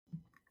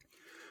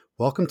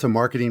Welcome to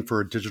Marketing for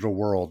a Digital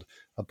World,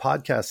 a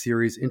podcast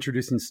series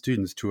introducing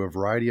students to a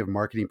variety of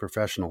marketing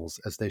professionals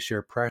as they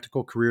share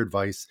practical career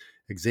advice,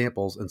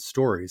 examples, and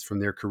stories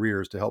from their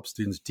careers to help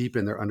students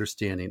deepen their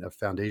understanding of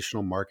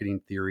foundational marketing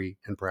theory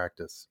and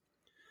practice.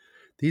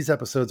 These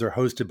episodes are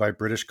hosted by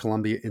British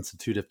Columbia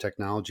Institute of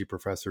Technology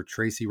professor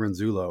Tracy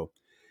Renzullo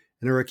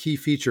and are a key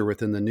feature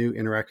within the new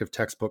interactive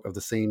textbook of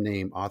the same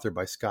name authored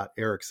by Scott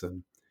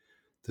Erickson,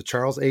 the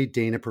Charles A.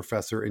 Dana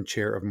Professor and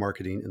Chair of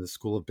Marketing in the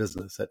School of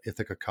Business at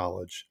Ithaca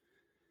College.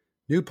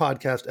 New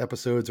podcast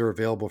episodes are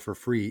available for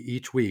free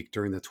each week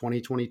during the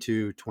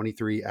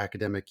 2022-23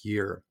 academic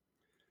year,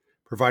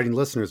 providing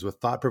listeners with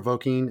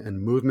thought-provoking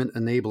and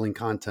movement-enabling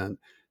content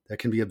that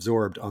can be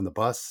absorbed on the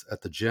bus, at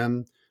the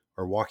gym,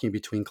 or walking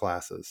between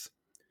classes.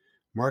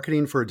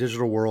 Marketing for a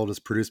Digital World is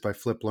produced by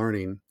Flip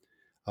Learning,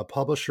 a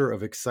publisher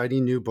of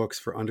exciting new books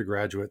for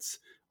undergraduates,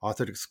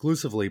 authored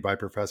exclusively by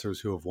professors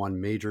who have won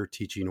major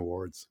teaching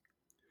awards.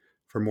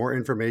 For more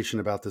information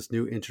about this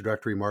new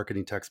introductory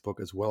marketing textbook,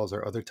 as well as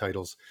our other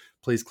titles,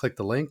 please click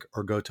the link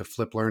or go to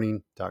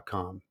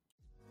fliplearning.com.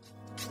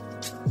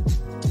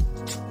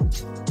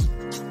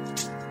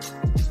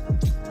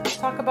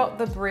 Talk about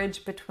the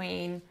bridge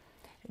between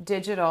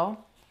digital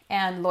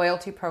and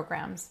loyalty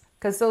programs,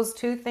 because those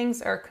two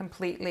things are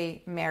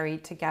completely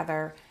married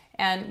together.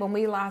 And when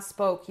we last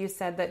spoke, you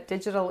said that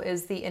digital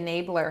is the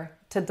enabler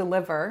to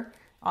deliver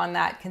on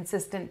that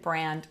consistent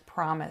brand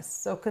promise.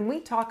 So can we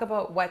talk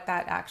about what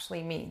that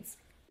actually means?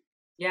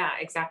 Yeah,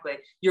 exactly.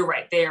 You're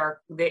right. They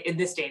in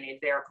this day and age,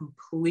 they are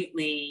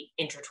completely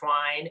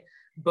intertwined,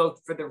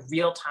 both for the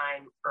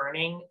real-time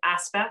earning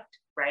aspect,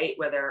 right?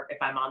 Whether if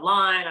I'm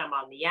online, I'm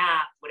on the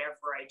app, whatever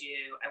I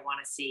do, I want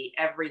to see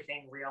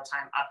everything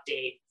real-time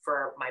update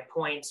for my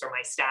points or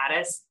my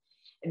status.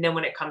 And then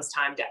when it comes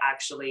time to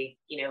actually,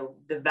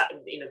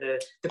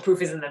 the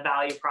proof is in the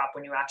value prop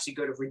when you actually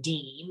go to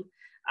redeem.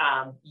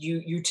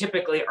 You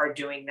typically are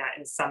doing that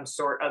in some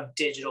sort of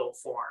digital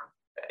form,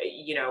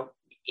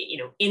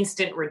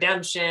 instant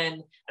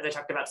redemption, as I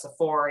talked about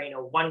Sephora,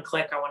 one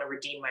click, I want to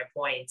redeem my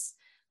points.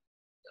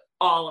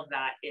 All of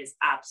that is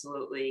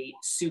absolutely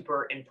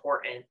super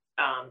important.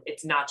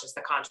 It's not just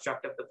the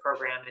construct of the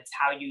program, it's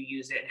how you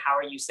use it and how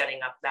are you setting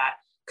up that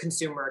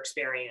consumer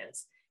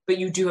experience. But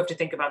you do have to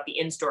think about the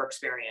in-store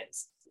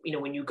experience.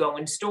 When you go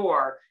in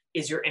store,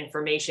 is your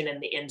information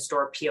in the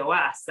in-store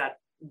POS that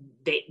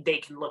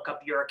they can look up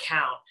your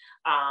account?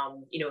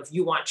 If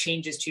you want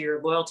changes to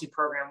your loyalty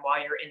program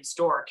while you're in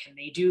store, can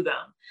they do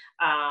them?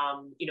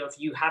 If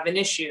you have an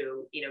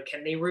issue,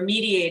 can they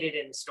remediate it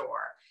in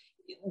store?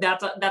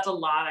 That's a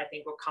lot, I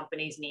think, what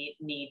companies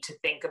need to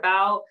think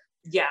about.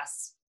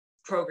 Yes,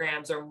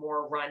 programs are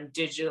more run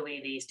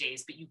digitally these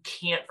days, but you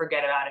can't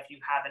forget about if you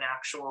have an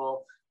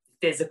actual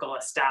physical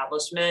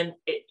establishment,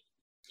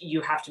 you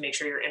have to make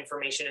sure your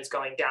information is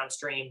going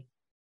downstream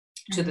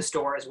to the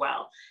store as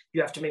well.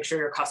 You have to make sure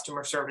your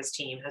customer service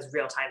team has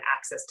real-time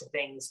access to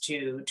things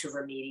to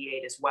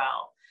remediate as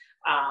well.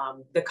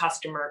 The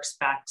customer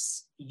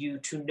expects you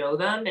to know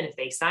them. And if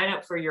they sign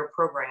up for your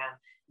program,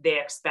 they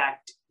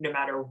expect no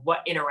matter what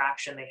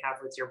interaction they have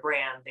with your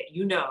brand, that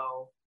you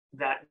know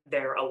that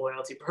they're a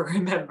loyalty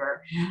program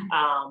member.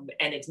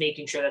 And it's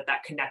making sure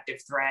that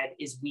connective thread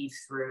is weaved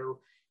through,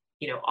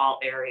 all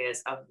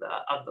areas of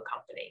the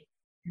company.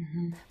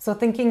 Mm-hmm. So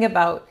thinking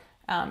about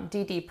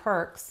DD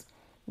Perks,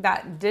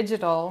 that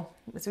digital,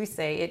 as we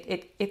say,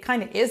 it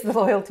kind of is the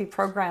loyalty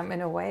program in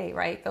a way,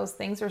 right? Those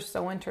things are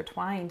so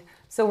intertwined.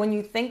 So when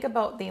you think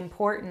about the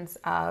importance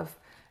of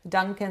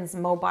Dunkin's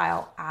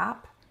mobile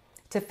app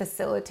to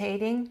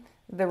facilitating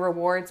the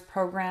rewards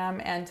program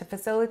and to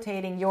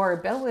facilitating your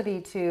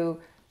ability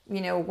to,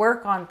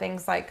 work on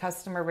things like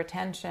customer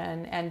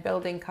retention and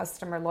building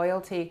customer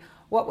loyalty,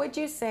 what would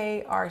you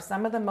say are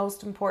some of the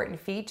most important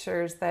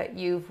features that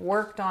you've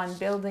worked on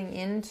building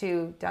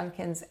into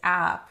Dunkin's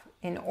app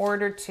in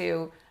order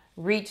to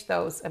reach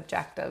those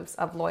objectives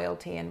of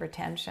loyalty and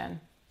retention?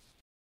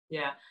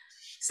 Yeah,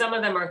 some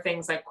of them are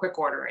things like quick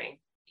ordering.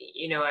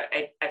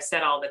 I've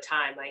said all the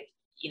time,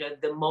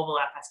 the mobile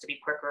app has to be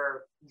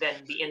quicker than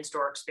the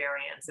in-store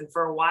experience. And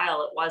for a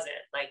while it wasn't.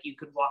 You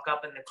could walk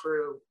up in the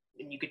crew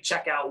and you could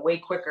check out way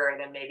quicker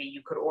than maybe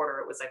you could order.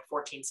 It was like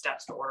 14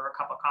 steps to order a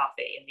cup of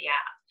coffee in the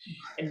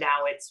app. And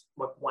now it's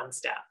one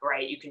step,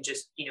 right? You can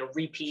just,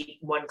 repeat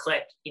one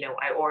click,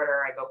 I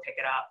order, I go pick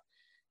it up.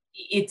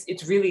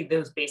 It's really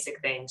those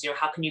basic things.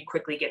 How can you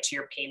quickly get to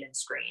your payment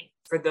screen?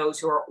 For those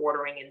who are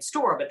ordering in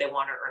store, but they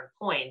want to earn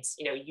points,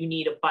 you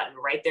need a button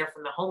right there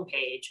from the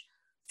homepage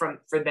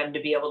for them to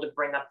be able to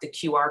bring up the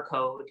QR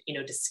code,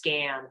 to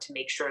scan to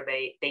make sure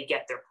they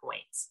get their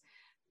points.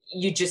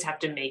 You just have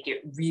to make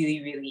it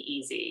really, really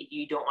easy.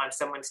 You don't want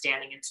someone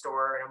standing in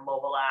store in a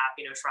mobile app,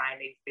 trying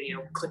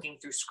to, clicking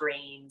through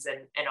screens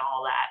and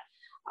all that.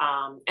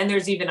 And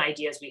there's even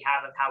ideas we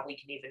have of how we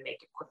can even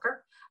make it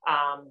quicker.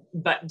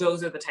 But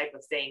those are the type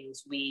of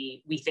things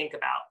we think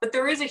about. But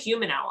there is a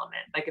human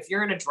element. If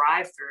you're in a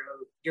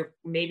drive-through, you're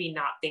maybe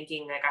not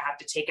thinking I have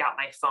to take out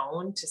my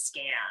phone to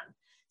scan.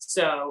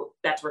 So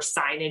that's where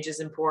signage is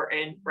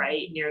important,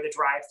 right? Near the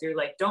drive-through,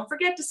 like, don't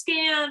forget to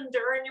scan to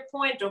earn your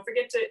point. Don't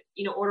forget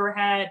to, order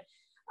ahead.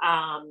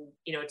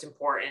 It's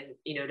important,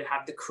 to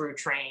have the crew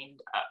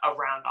trained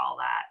around all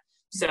that.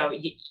 So,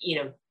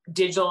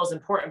 digital is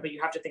important, but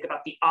you have to think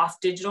about the off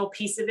digital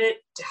piece of it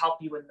to help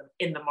you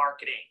in the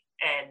marketing.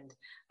 And,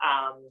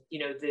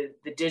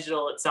 the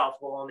digital itself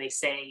will only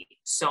say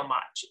so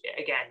much.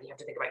 Again, you have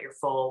to think about your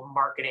full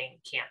marketing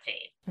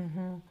campaign.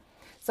 Mm-hmm.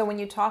 So when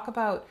you talk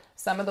about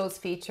some of those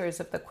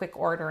features of the quick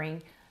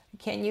ordering,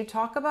 can you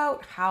talk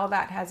about how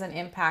that has an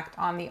impact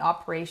on the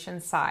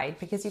operations side?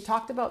 Because you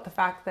talked about the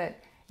fact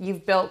that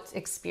you've built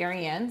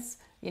experience,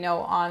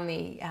 on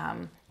the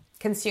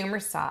consumer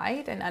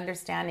side and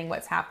understanding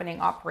what's happening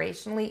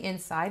operationally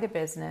inside a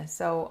business.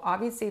 So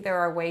obviously there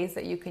are ways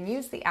that you can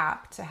use the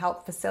app to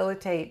help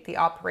facilitate the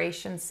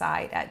operations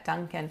side at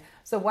Dunkin.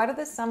 So what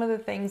are some of the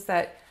things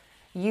that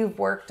you've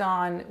worked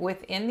on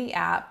within the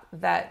app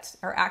that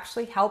are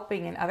actually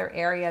helping in other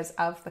areas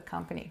of the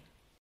company?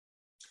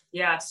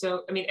 Yeah.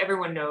 So,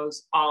 everyone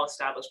knows all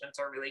establishments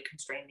are really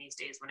constrained these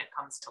days when it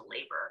comes to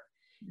labor.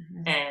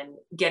 Mm-hmm. And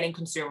getting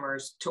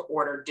consumers to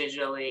order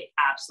digitally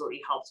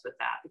absolutely helps with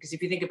that. Because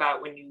if you think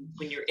about when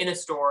you're in a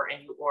store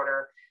and you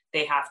order,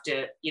 they have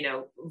to,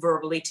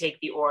 verbally take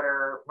the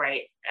order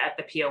right at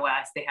the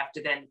POS. They have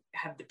to then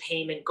have the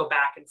payment go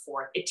back and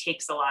forth. It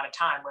takes a lot of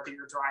time, whether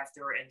you're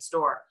drive-through or in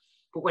store.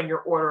 But when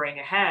you're ordering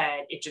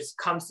ahead, it just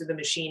comes through the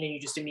machine and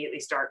you just immediately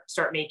start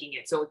making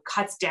it. So it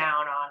cuts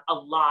down on a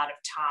lot of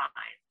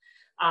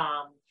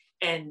time.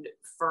 And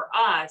for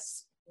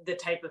us, the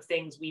type of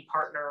things we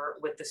partner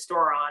with the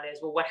store on is,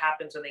 well, what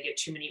happens when they get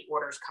too many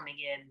orders coming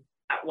in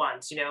at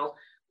once?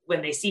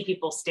 When they see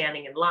people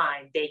standing in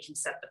line, they can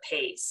set the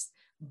pace.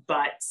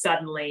 But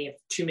suddenly, if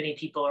too many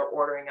people are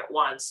ordering at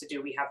once, so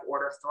do we have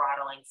order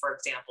throttling, for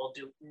example?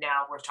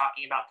 Now we're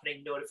talking about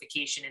putting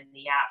notification in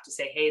the app to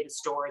say, hey, the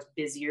store is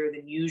busier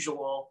than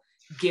usual.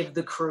 Give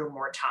the crew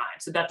more time.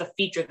 So that's a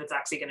feature that's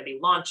actually going to be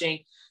launching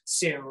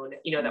soon,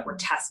 that we're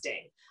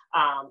testing.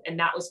 And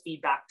that was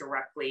feedback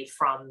directly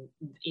from,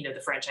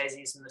 the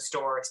franchisees in the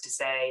stores to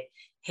say,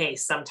 hey,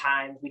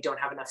 sometimes we don't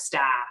have enough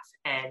staff.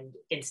 And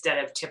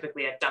instead of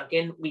typically at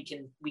Dunkin', we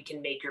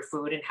can make your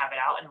food and have it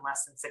out in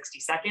less than 60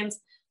 seconds.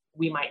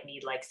 We might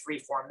need like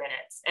 3-4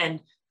 minutes. And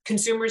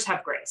consumers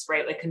have grace,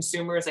 right? Like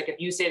consumers, like if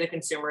you say to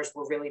consumers,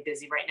 we're really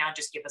busy right now,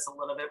 just give us a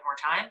little bit more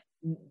time.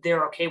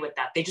 They're okay with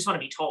that. They just want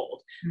to be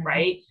told, mm-hmm.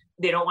 right?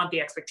 They don't want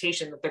the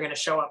expectation that they're going to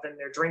show up and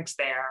their drink's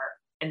there.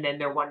 And then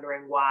they're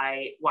wondering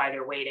why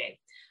they're waiting.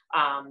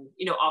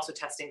 Also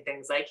testing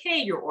things like,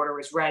 hey, your order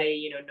is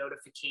ready,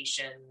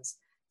 notifications,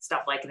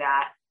 stuff like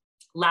that.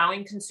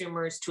 Allowing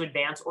consumers to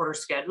advance order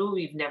schedule.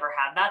 We've never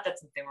had that.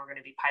 That's something we're going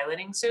to be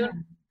piloting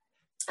soon.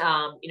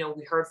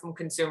 We heard from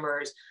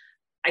consumers,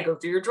 I go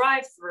through your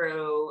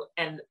drive-through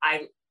and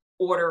I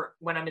order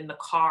when I'm in the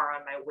car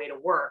on my way to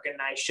work,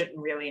 and I shouldn't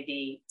really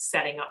be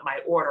setting up my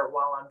order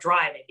while I'm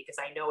driving because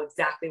I know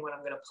exactly when I'm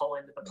going to pull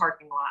into the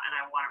parking lot and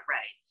I want it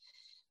ready.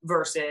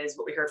 Versus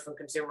what we heard from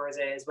consumers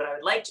is, what I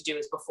would like to do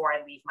is before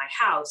I leave my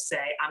house,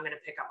 say, I'm going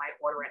to pick up my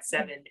order at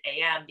 7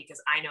 a.m.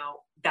 because I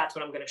know that's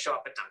when I'm going to show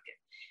up at Dunkin'.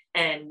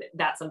 And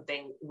that's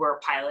something we're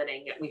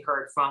piloting that we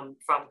heard from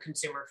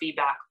consumer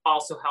feedback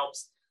also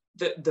helps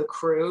the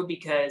crew,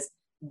 because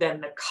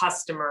then the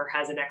customer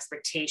has an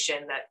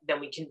expectation that then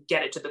we can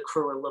get it to the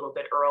crew a little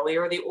bit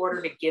earlier, the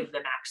order, to give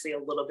them actually a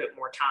little bit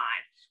more time.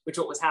 Which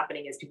what was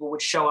happening is people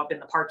would show up in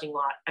the parking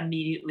lot,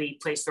 immediately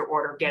place their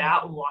order, get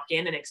out and walk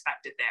in and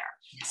expect it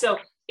there. So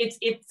it's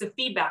the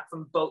feedback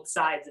from both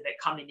sides of it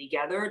coming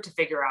together to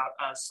figure out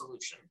a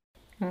solution.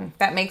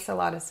 That makes a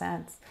lot of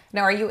sense.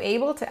 Now, are you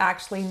able to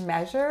actually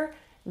measure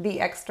the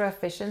extra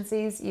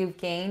efficiencies you've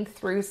gained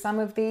through some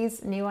of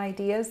these new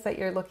ideas that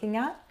you're looking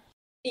at?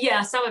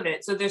 Yeah, some of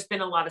it. So there's been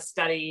a lot of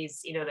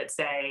studies, that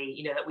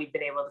say, that we've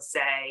been able to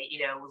say,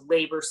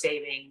 labor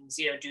savings,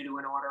 due to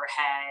an order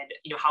ahead,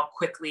 how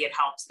quickly it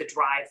helps the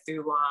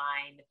drive-through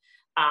line,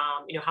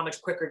 how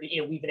much quicker,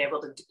 we've been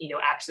able to,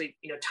 actually,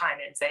 time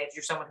it and say, if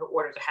you're someone who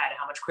orders ahead,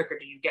 how much quicker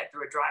do you get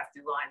through a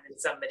drive-through line than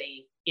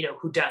somebody,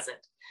 who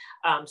doesn't?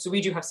 So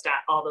we do have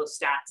all those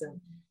stats, and,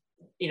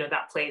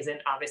 that plays in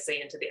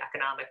obviously into the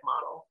economic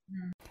model.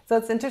 So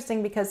it's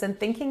interesting because in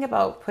thinking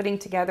about putting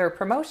together a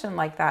promotion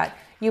like that,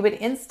 you would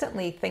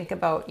instantly think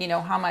about,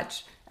 how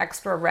much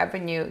extra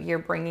revenue you're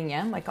bringing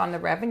in, like on the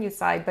revenue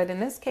side. But in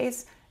this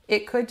case,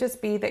 it could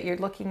just be that you're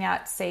looking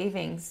at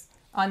savings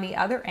on the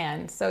other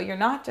end. So you're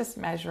not just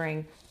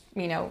measuring,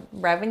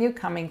 revenue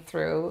coming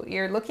through.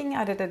 You're looking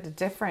at it at a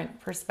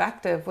different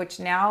perspective, which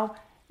now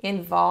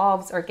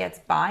involves or gets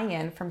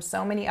buy-in from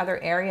so many other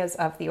areas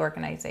of the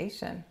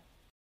organization.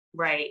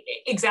 Right,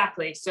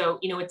 exactly. So,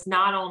 it's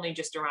not only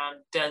just around,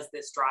 does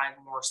this drive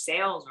more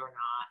sales or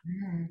not?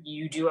 Mm-hmm.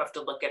 You do have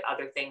to look at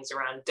other things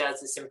around, does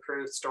this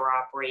improve store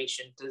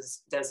operation?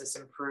 Does this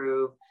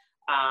improve,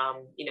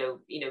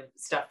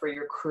 stuff for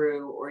your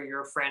crew or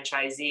your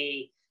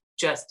franchisee?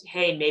 Just,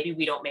 hey, maybe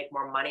we don't make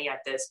more money at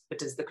this, but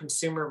does the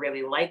consumer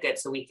really like it?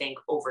 So we think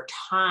over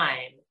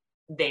time,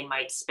 they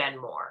might spend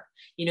more.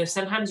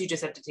 Sometimes you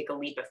just have to take a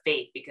leap of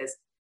faith because,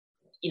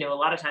 a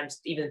lot of times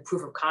even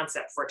proof of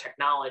concept for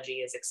technology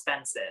is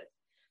expensive.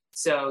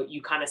 So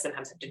you kind of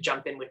sometimes have to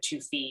jump in with 2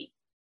 feet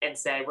and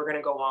say, we're going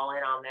to go all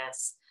in on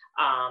this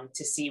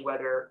to see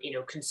whether,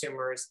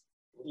 consumers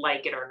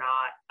like it or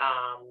not,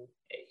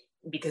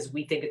 because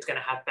we think it's going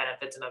to have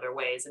benefits in other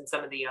ways. And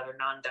some of the other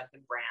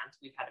non-Dunkin brands,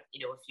 we've had,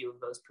 a few of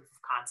those proof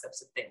of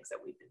concepts of things that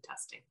we've been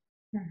testing.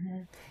 Mm-hmm.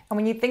 And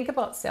when you think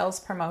about sales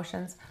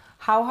promotions,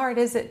 how hard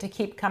is it to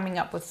keep coming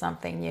up with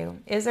something new?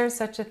 Is there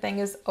such a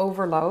thing as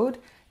overload?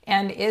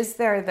 And is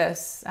there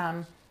this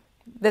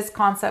this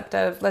concept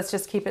of let's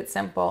just keep it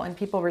simple and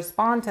people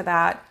respond to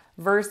that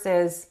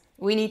versus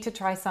we need to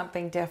try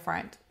something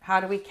different? How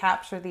do we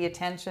capture the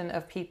attention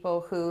of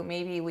people who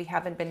maybe we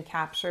haven't been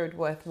captured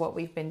with what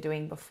we've been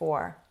doing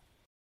before?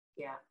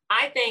 Yeah,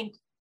 I think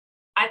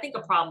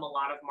a problem a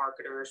lot of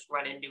marketers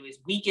run into is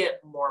we get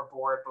more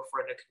bored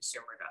before the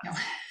consumer does.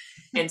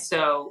 And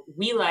so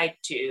we like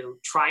to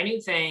try new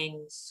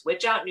things,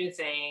 switch out new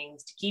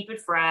things to keep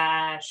it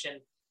fresh.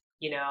 And,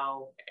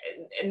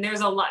 and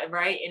there's a lot,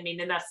 right? I mean,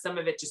 and that's some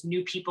of it, just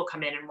new people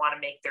come in and want to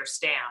make their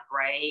stamp,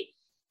 right?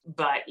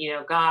 But,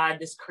 God,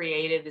 this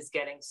creative is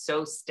getting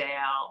so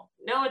stale.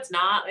 No, it's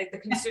not. Like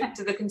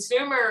to the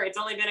consumer, it's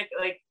only been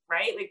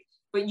right?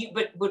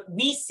 But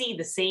we see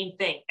the same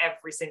thing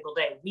every single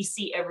day. We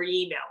see every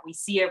email, we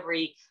see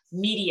every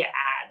media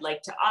ad.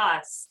 Like to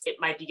us, it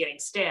might be getting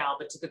stale,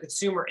 but to the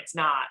consumer, it's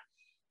not.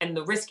 And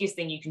the riskiest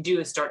thing you can do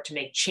is start to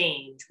make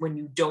change when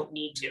you don't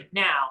need to.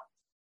 Now,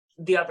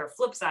 the other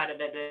flip side of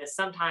it is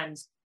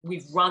sometimes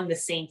we've run the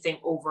same thing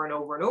over and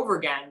over and over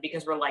again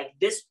because we're like,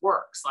 this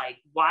works. Like,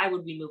 why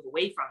would we move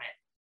away from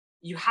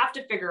it? You have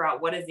to figure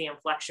out what is the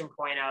inflection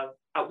point of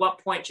at what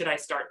point should I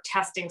start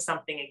testing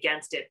something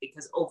against it?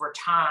 Because over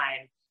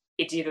time,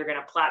 it's either going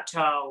to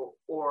plateau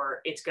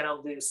or it's going to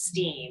lose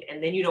steam.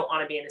 And then you don't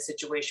want to be in a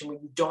situation where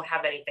you don't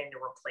have anything to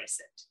replace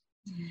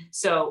it. Mm-hmm.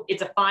 So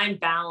it's a fine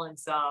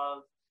balance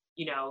of,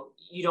 you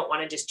don't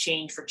want to just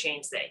change for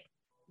change's sake.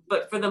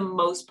 But for the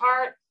most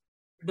part,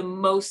 the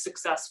most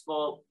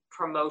successful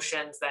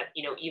promotions that,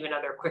 even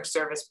other quick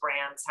service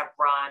brands have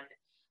run,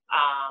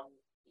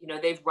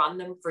 they've run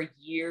them for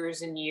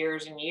years and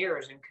years and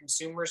years, and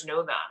consumers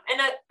know them.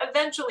 And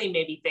eventually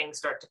maybe things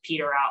start to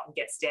peter out and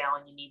get stale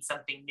and you need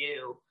something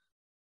new,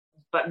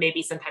 but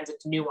maybe sometimes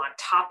it's new on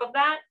top of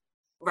that,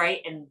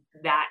 right? And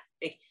that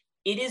it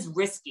is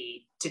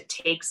risky to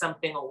take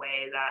something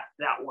away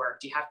that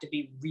worked. You have to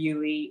be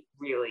really,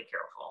 really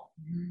careful.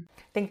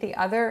 I think the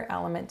other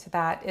element to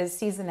that is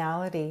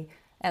seasonality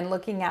and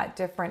looking at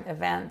different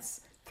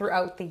events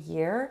throughout the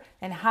year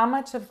and how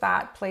much of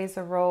that plays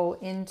a role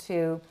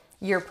into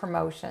your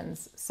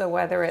promotions. So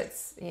whether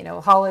it's,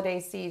 holiday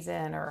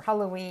season or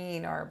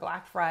Halloween or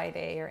Black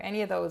Friday or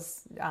any of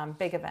those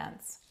big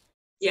events.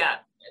 Yeah,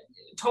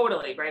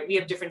 totally. Right. We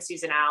have different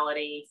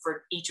seasonality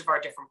for each of our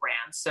different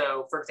brands.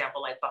 So for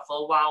example, like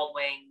Buffalo Wild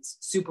Wings,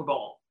 Super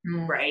Bowl,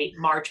 right?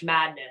 March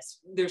Madness.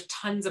 There's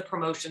tons of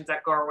promotions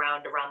that go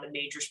around the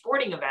major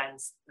sporting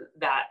events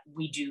that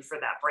we do for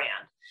that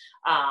brand.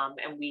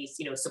 And we,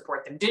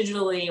 support them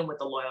digitally and with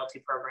the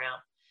loyalty program.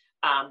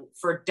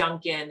 For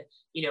Dunkin,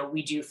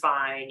 we do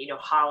find,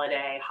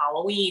 holiday,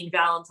 Halloween,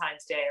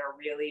 Valentine's Day are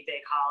really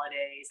big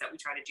holidays that we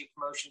try to do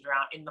promotions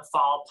around. In the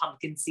fall,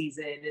 pumpkin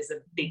season is a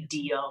big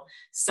deal.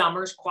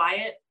 Summer's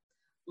quiet.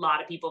 A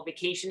lot of people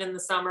vacation in the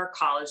summer.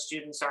 College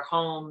students are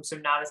home. So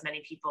not as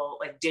many people,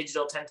 like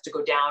digital tends to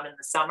go down in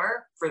the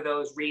summer for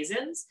those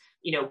reasons.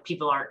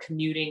 People aren't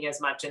commuting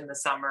as much in the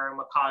summer, and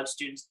with college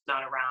students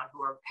not around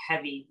who are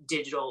heavy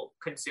digital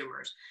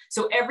consumers.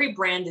 So every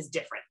brand is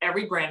different.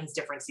 Every brand has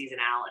different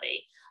seasonality.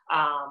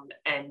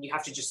 And you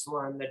have to just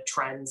learn the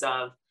trends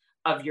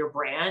of your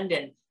brand.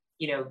 And,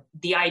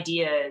 the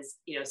idea is,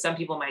 some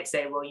people might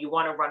say, well, you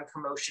want to run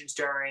promotions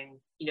during,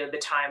 the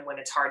time when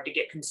it's hard to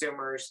get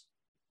consumers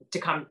to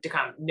come.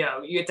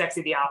 No, it's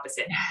actually the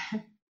opposite.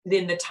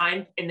 In the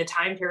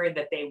time period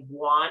that they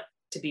want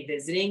to be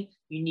visiting,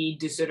 you need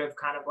to sort of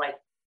kind of like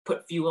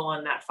put fuel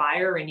on that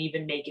fire and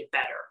even make it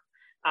better.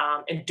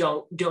 And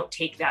don't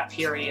take that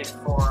period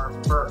for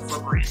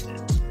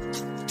granted.